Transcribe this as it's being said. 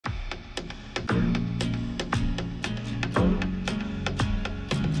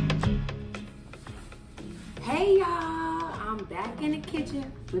back in the kitchen,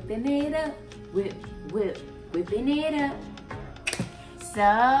 whipping it up, whipping it up.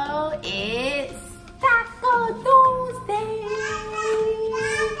 So it's Taco Tuesday.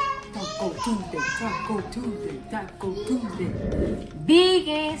 Taco Tuesday, Taco Tuesday, Taco Tuesday.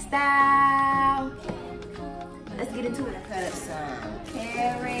 Vegan style. Let's get into it. I cut up some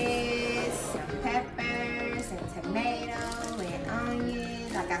carrots, some peppers, some tomato and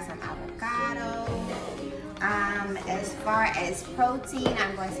onions. I got some avocado. As far as protein,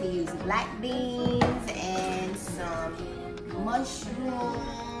 I'm going to use black beans and some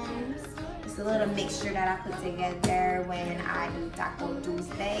mushrooms. It's a little mixture that I put together when I do Taco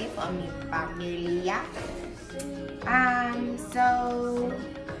Tuesday for mi familia. So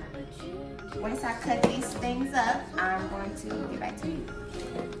once I cut these things up, I'm going to get back to you.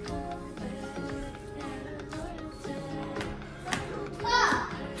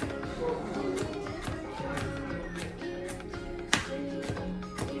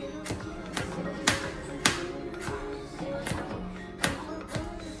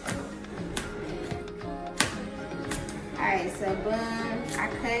 Alright, so boom, I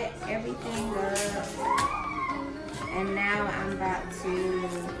cut everything up, and now I'm about to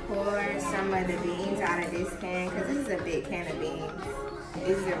pour some of the beans out of this can, because this is a big can of beans.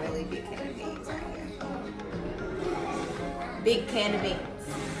 This is a really big can of beans right here. Big can of beans.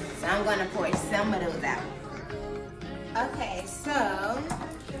 So I'm gonna pour some of those out. Okay, so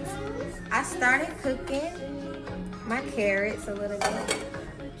I started cooking my carrots a little bit.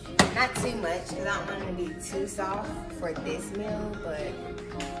 Not too much, because I don't want them to be too soft for this meal, but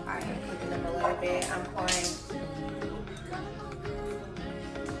I am cooking them a little bit. I'm pouring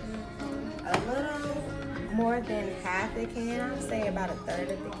a little more than half the can. I would say about a third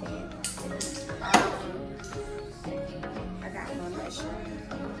of the can. I got more mushroom.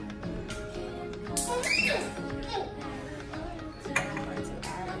 I'm going to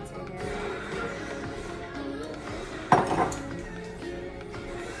add it together.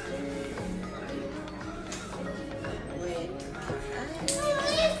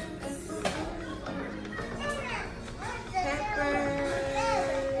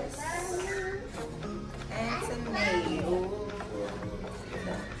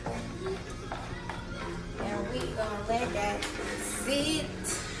 Sit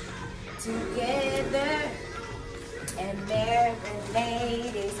together and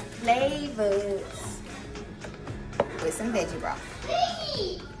marinate its flavors with some veggie broth.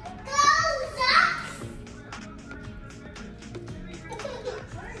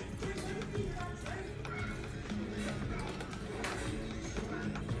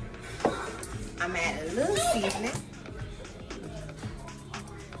 I'm adding a little seasoning.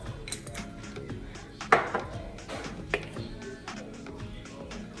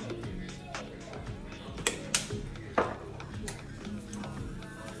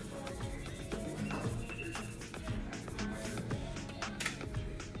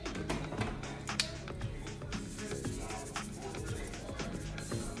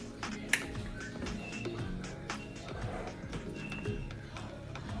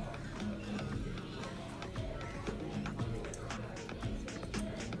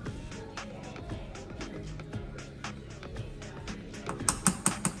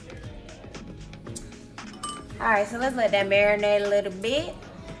 All right, so let's let that marinate a little bit,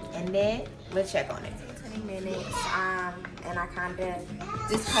 and then we'll check on it. 20 minutes, and I kind of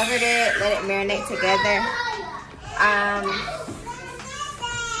just covered it, let it marinate together.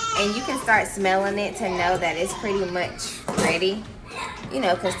 And you can start smelling it to know that it's pretty much ready. You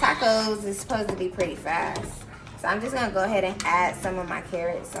know, because tacos is supposed to be pretty fast. So I'm just gonna go ahead and add some of my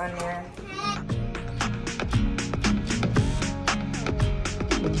carrots on there.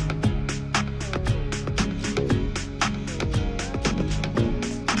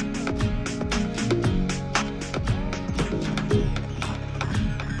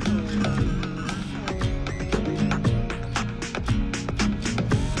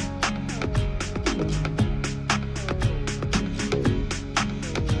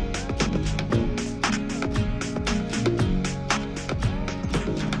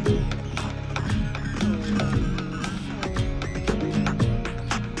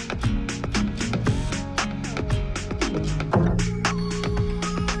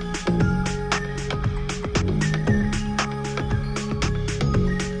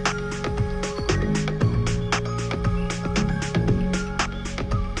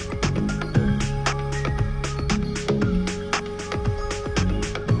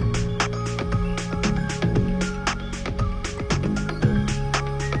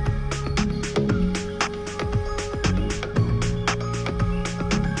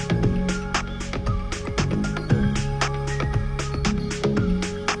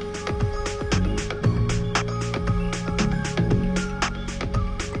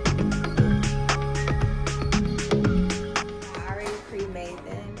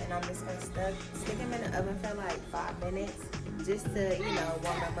 just to, you know,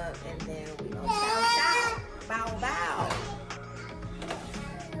 warm them up, and then we gonna chow. Bow, bow.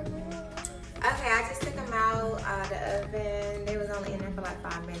 Okay, I just took them out the oven. They was only in there for like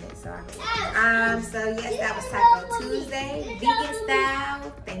 5 minutes, so so yes, that was Taco Tuesday, vegan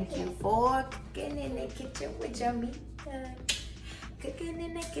style. Thank you for cooking in the kitchen with Jamaica. Cooking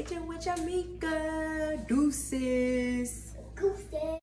in the kitchen with Jamaica. Deuces.